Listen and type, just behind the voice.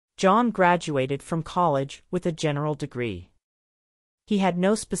John graduated from college with a general degree. He had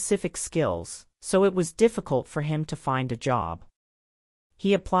no specific skills, so it was difficult for him to find a job.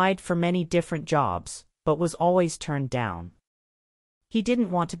 He applied for many different jobs, but was always turned down. He didn't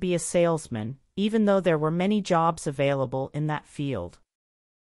want to be a salesman, even though there were many jobs available in that field.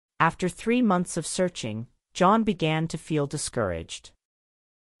 After 3 months of searching, John began to feel discouraged.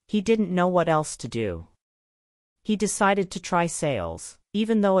 He didn't know what else to do. He decided to try sales,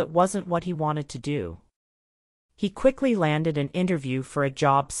 even though it wasn't what he wanted to do. He quickly landed an interview for a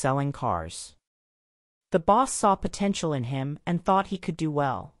job selling cars. The boss saw potential in him and thought he could do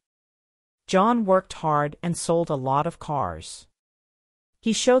well. John worked hard and sold a lot of cars.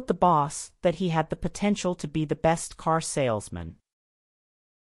 He showed the boss that he had the potential to be the best car salesman.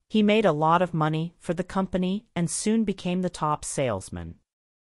 He made a lot of money for the company and soon became the top salesman.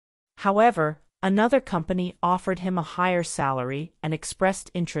 However, another company offered him a higher salary and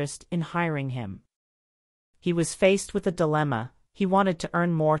expressed interest in hiring him. He was faced with a dilemma. He wanted to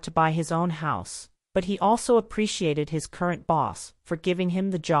earn more to buy his own house, but he also appreciated his current boss for giving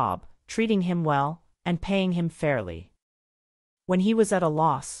him the job, treating him well, and paying him fairly. When he was at a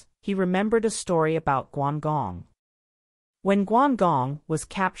loss, he remembered a story about Guangong. When Guangong was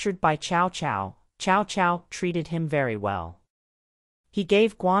captured by Cao Cao, Cao Cao treated him very well. He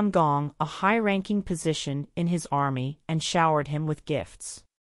gave Guangong a high-ranking position in his army and showered him with gifts.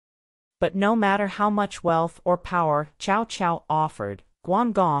 But no matter how much wealth or power Cao Cao offered,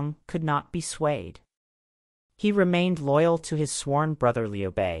 Guangong could not be swayed. He remained loyal to his sworn brother Liu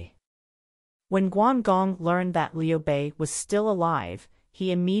Bei. When Guangong learned that Liu Bei was still alive,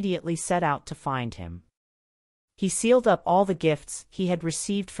 he immediately set out to find him. He sealed up all the gifts he had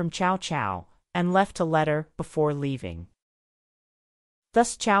received from Cao Cao and left a letter before leaving.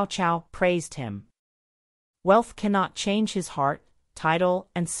 Thus Cao Cao praised him. Wealth cannot change his heart, title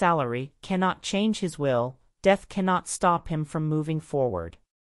and salary cannot change his will, death cannot stop him from moving forward.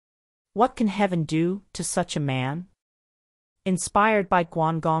 What can heaven do to such a man? Inspired by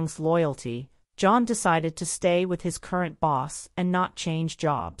Guangong's loyalty, John decided to stay with his current boss and not change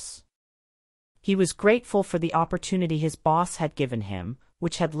jobs. He was grateful for the opportunity his boss had given him,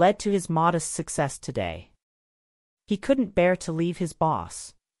 which had led to his modest success today. He couldn't bear to leave his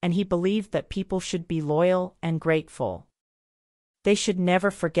boss, and he believed that people should be loyal and grateful. They should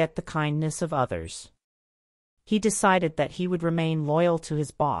never forget the kindness of others. He decided that he would remain loyal to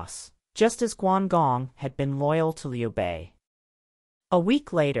his boss, just as Guangong had been loyal to Liu Bei. A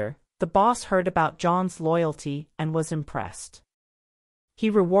week later, the boss heard about John's loyalty and was impressed. He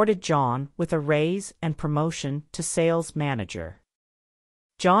rewarded John with a raise and promotion to sales manager.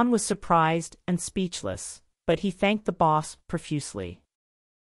 John was surprised and speechless, but he thanked the boss profusely.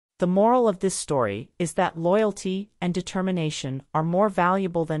 The moral of this story is that loyalty and determination are more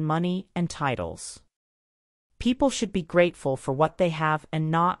valuable than money and titles. People should be grateful for what they have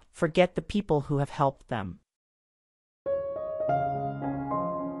and not forget the people who have helped them.